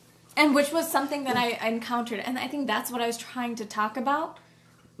 And which was something that I encountered, and I think that's what I was trying to talk about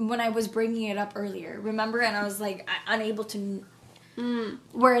when I was bringing it up earlier. Remember? And I was, like, unable to...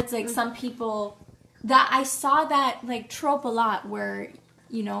 Where it's, like, some people... That I saw that, like, trope a lot where...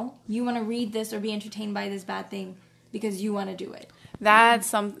 you want to read this or be entertained by this bad thing because you want to do it.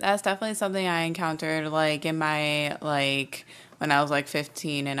 That's definitely something I encountered, like, in my, like, when I was, like,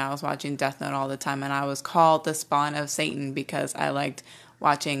 15 and I was watching Death Note all the time, and I was called the spawn of Satan because I liked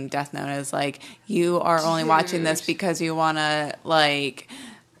watching Death Note. As, like, you are only watching this because you want to, like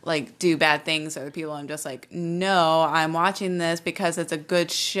do bad things to other people. I'm just like, no, I'm watching this because it's a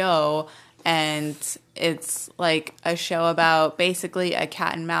good show and it's like a show about basically a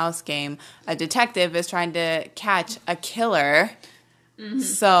cat and mouse game. A detective is trying to catch a killer.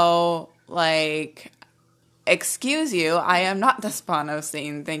 So, like, excuse you, I am not the Spano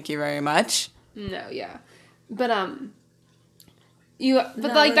scene. Thank you very much. No, yeah. But,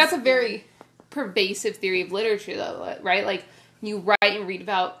 that's a very pervasive theory of literature, though, right? Like, you write and read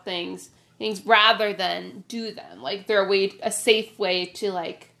about things rather than do them. Like, they're a safe way to,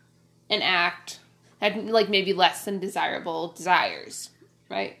 like, enact, like, maybe less than desirable desires,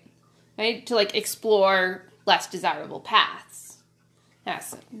 right? Right? To, like, explore less desirable paths.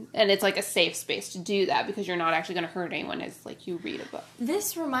 Yes. And it's, like, a safe space to do that because you're not actually going to hurt anyone as, like, you read a book.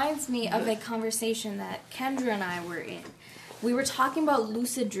 This reminds me of a conversation that Kendra and I were in. We were talking about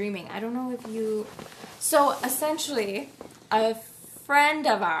lucid dreaming. I don't know if you... So, essentially, a friend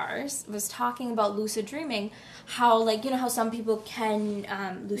of ours was talking about lucid dreaming, how, like, you know how some people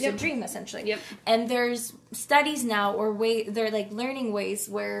can lucid dream, essentially. Yep. And there's studies now, they're, like, learning ways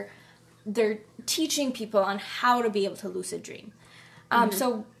where they're teaching people on how to be able to lucid dream.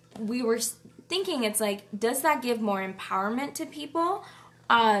 So we were thinking, it's like, does that give more empowerment to people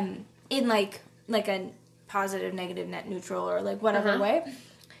in, like a positive, negative, net neutral, or, like, whatever way?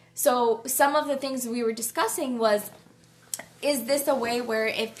 So some of the things we were discussing was, is this a way where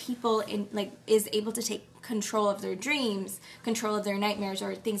if people is able to take control of their dreams, control of their nightmares,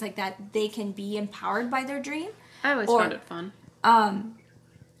 or things like that, they can be empowered by their dream? I always found it fun.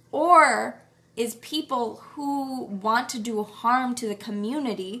 Or is people who want to do harm to the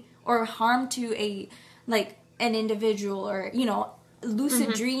community or harm to an individual, or, you know,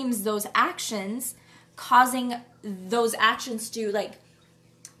 lucid dreams, those actions, causing those actions to, like...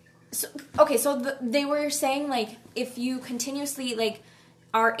 So they were saying, like, if you continuously, like,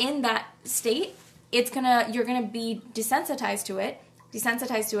 are in that state, you're gonna be desensitized to it,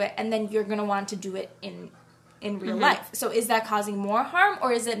 and then you're gonna want to do it in real life. So is that causing more harm,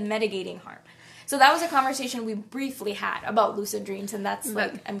 or is it mitigating harm? So that was a conversation we briefly had about lucid dreams, and that's,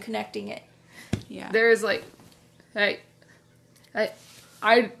 like, I'm connecting it. Yeah. There's, like, I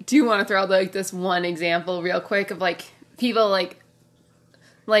do want to throw out, like, this one example real quick of, like, people, like,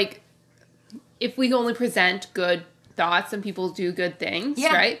 if we only present good thoughts and people do good things,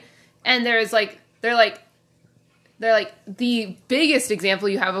 right? And there's, like, they're like, the biggest example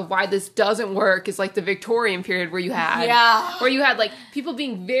you have of why this doesn't work is, like, the Victorian period where you had, like, people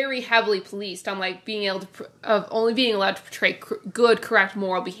being very heavily policed on, like, being able to, only being allowed to portray good, correct,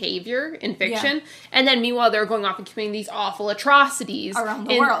 moral behavior in fiction. Yeah. And then, meanwhile, they're going off and committing these awful atrocities around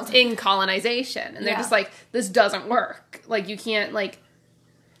the world in colonization. And they're just like, this doesn't work. Like, you can't, like,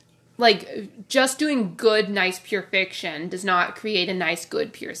 just doing good, nice, pure fiction does not create a nice,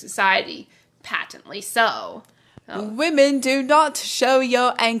 good, pure society. Patently so. Women, do not show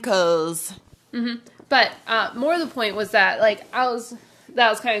your ankles. But more of the point was that, like, I was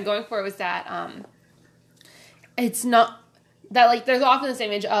kind of going for was that it's not that, like, there's often this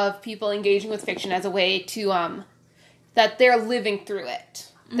image of people engaging with fiction as a way to that they're living through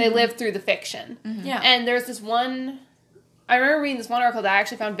it. They live through the fiction. Yeah. And there's this one. I remember reading this one article that I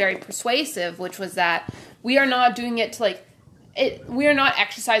actually found very persuasive, which was that we are not doing it to, like, we are not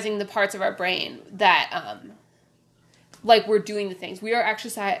exercising the parts of our brain that like, we're doing the things. We are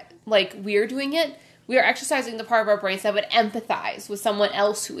we're doing it. We are exercising the part of our brains that would empathize with someone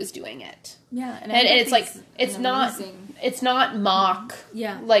else who is doing it. Yeah. And it's, like, it's not mock,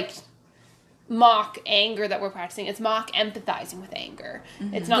 mock anger that we're practicing. It's mock empathizing with anger.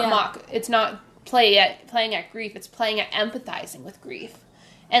 It's not it's not playing at grief. It's playing at empathizing with grief.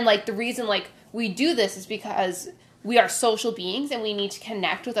 And, like, the reason, like, we do this is because we are social beings and we need to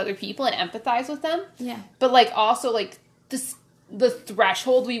connect with other people and empathize with them. Yeah. But, like, also, like, the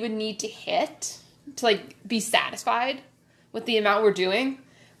threshold we would need to hit to, like, be satisfied with the amount we're doing.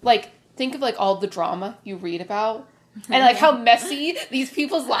 Like, think of, like, all the drama you read about and, like, how messy these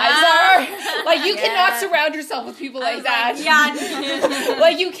people's lives are. Like, you cannot surround yourself with people like that.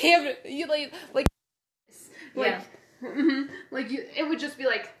 Like, you can't, it would just be,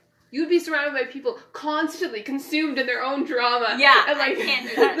 like, you'd be surrounded by people constantly consumed in their own drama. Yeah, and, like, I can't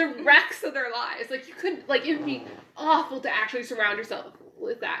do that. The wrecks of their lives. Like, you couldn't, like, it would be awful to actually surround yourself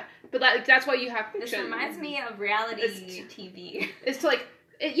with that. But, like, that's why you have fiction. This reminds me of reality TV. It's to, like,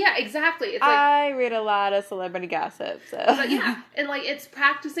 yeah, exactly. It's like, I read a lot of celebrity gossip, so. But yeah, and, like, it's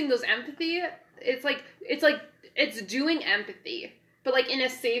practicing those empathy. It's doing empathy, but, like, in a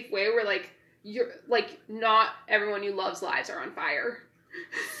safe way where, like, you're, like, not everyone you love's lives are on fire.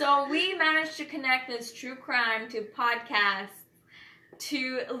 So we managed to connect this true crime to podcasts,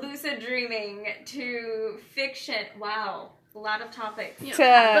 to lucid dreaming, to fiction. Wow. A lot of topics. You know,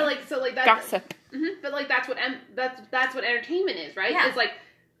 To but like, so like that's gossip. But like that's what entertainment is, right? Yeah. It's like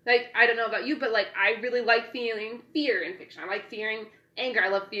I don't know about you, but like I really like feeling fear in fiction. I like feeling anger. I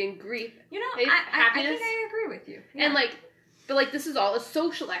love feeling grief. You know, happiness. I think I agree with you. Yeah. And like, but like this is all a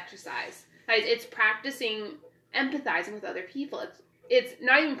social exercise. Right? It's practicing empathizing with other people. It's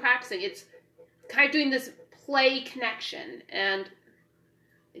not even practicing. It's kind of doing this play connection and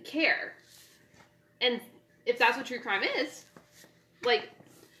care. And if that's what true crime is, like,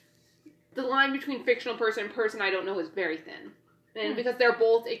 the line between fictional person and person I don't know is very thin. And because they're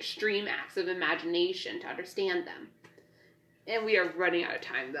both extreme acts of imagination to understand them. And we are running out of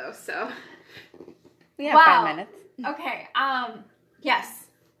time, though, so. We have 5 minutes. Okay, yes.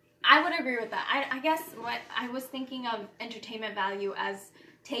 I would agree with that. I guess what I was thinking of entertainment value as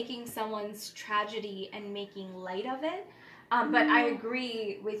taking someone's tragedy and making light of it. But I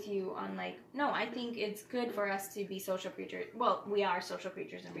agree with you on, like, no, I think it's good for us to be social creatures. Well, we are social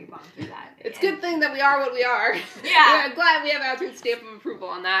creatures and we've gone through that. It's a good thing that we are what we are. Yeah. I'm glad we have Alton's stamp of approval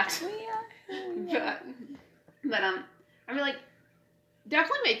on that. But I mean, like,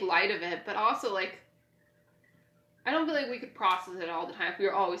 definitely make light of it, but also, like, I don't feel like we could process it all the time if we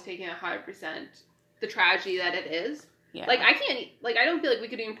were always taking 100% the tragedy that it is. Yeah. Like, I don't feel like we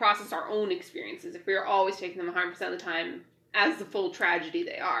could even process our own experiences if we were always taking them 100% of the time as the full tragedy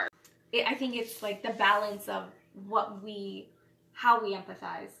they are. I think it's, like, the balance of how we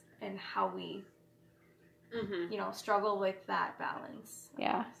empathize and how we, struggle with that balance.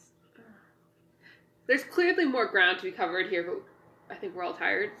 Yeah. There's clearly more ground to be covered here, but I think we're all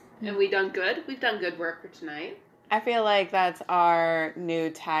tired. And we've done good. We've done good work for tonight. I feel like that's our new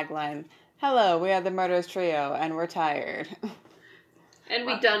tagline. Hello, we are the Murderous Trio, and we're tired. And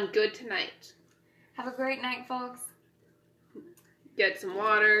we've done good tonight. Have a great night, folks. Get some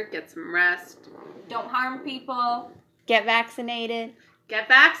water, get some rest. Don't harm people. Get vaccinated. Get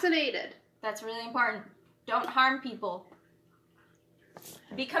vaccinated. That's really important. Don't harm people.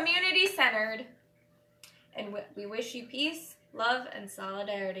 Be community-centered. And we wish you peace, love, and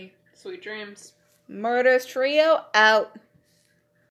solidarity. Sweet dreams. Murderous Trio out.